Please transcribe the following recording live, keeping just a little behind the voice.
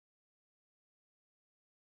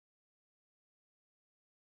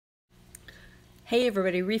Hey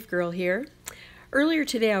everybody, Reef Girl here. Earlier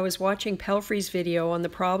today I was watching Pelphrey's video on the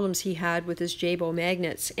problems he had with his jebao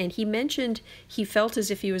magnets, and he mentioned he felt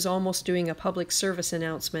as if he was almost doing a public service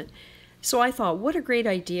announcement. So I thought, what a great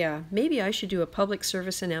idea. Maybe I should do a public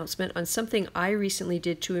service announcement on something I recently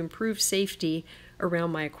did to improve safety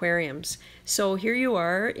around my aquariums. So here you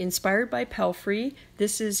are, inspired by Pelphrey.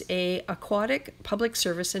 This is a Aquatic public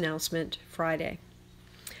service announcement Friday.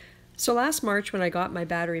 So last March when I got my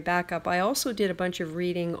battery backup, I also did a bunch of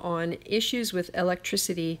reading on issues with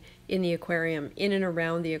electricity in the aquarium, in and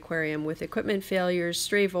around the aquarium, with equipment failures,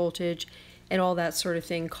 stray voltage, and all that sort of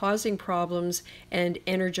thing, causing problems and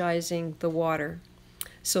energizing the water.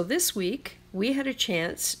 So this week, we had a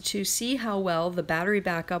chance to see how well the battery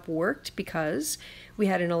backup worked because we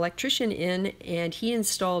had an electrician in and he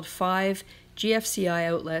installed 5 Gfci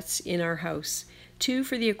outlets in our house. 2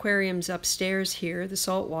 for the aquariums upstairs here, the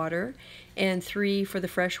salt water, and 3 for the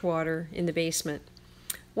fresh water in the basement.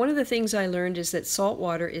 One of the things I learned is that salt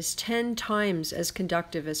water is 10 times as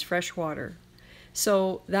conductive as fresh water.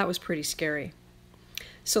 So that was pretty scary.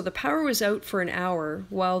 So the power was out for an hour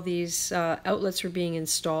while these outlets were being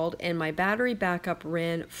installed, and my battery backup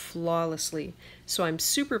ran flawlessly. So I'm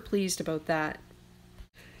super pleased about that.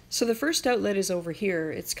 So the first outlet is over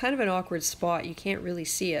here. It's kind of an awkward spot. You can't really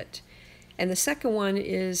see it. And the second one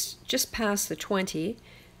is just past the 20.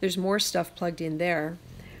 There's more stuff plugged in there.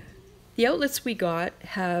 The outlets we got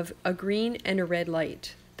have a green and a red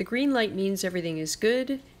light. The green light means everything is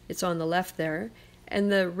good. It's on the left there.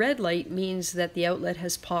 And the red light means that the outlet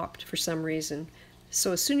has popped for some reason.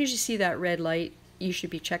 So as soon as you see that red light, you should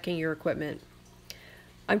be checking your equipment.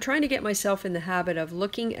 I'm trying to get myself in the habit of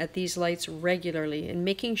looking at these lights regularly and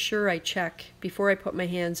making sure I check before I put my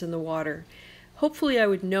hands in the water. Hopefully I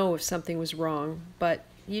would know if something was wrong, but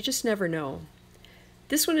you just never know.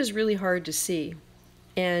 This one is really hard to see,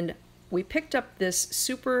 and we picked up this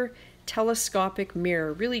super telescopic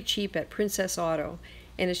mirror, really cheap at Princess Auto,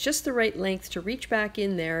 and it's just the right length to reach back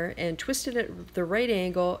in there and twist it at the right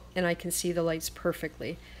angle, and I can see the lights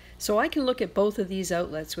perfectly. So I can look at both of these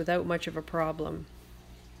outlets without much of a problem.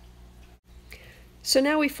 So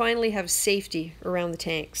now we finally have safety around the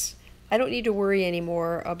tanks. I don't need to worry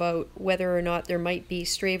anymore about whether or not there might be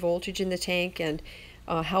stray voltage in the tank and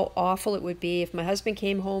how awful it would be if my husband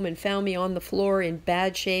came home and found me on the floor in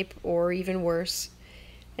bad shape or even worse.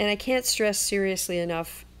 And I can't stress seriously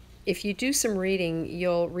enough, if you do some reading,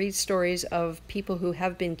 you'll read stories of people who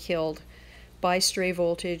have been killed by stray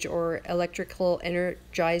voltage or electrical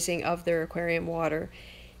energizing of their aquarium water.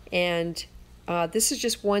 And this is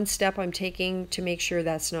just one step I'm taking to make sure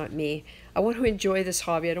that's not me. I want to enjoy this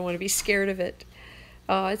hobby. I don't want to be scared of it.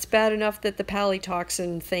 It's bad enough that the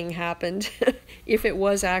palytoxin thing happened, if it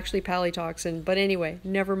was actually palytoxin. But anyway,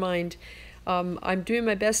 never mind. I'm doing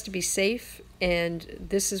my best to be safe, and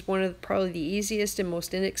this is one of probably the easiest and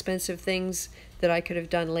most inexpensive things that I could have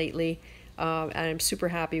done lately, and I'm super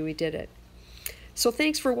happy we did it. So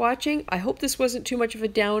thanks for watching. I hope this wasn't too much of a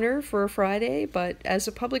downer for a Friday, but as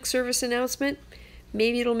a public service announcement,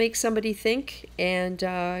 maybe it'll make somebody think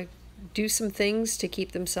and do some things to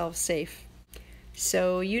keep themselves safe.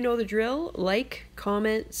 So you know the drill. Like,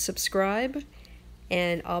 comment, subscribe,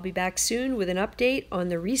 and I'll be back soon with an update on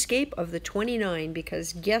the rescape of the 29,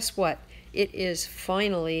 because guess what? It is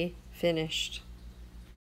finally finished.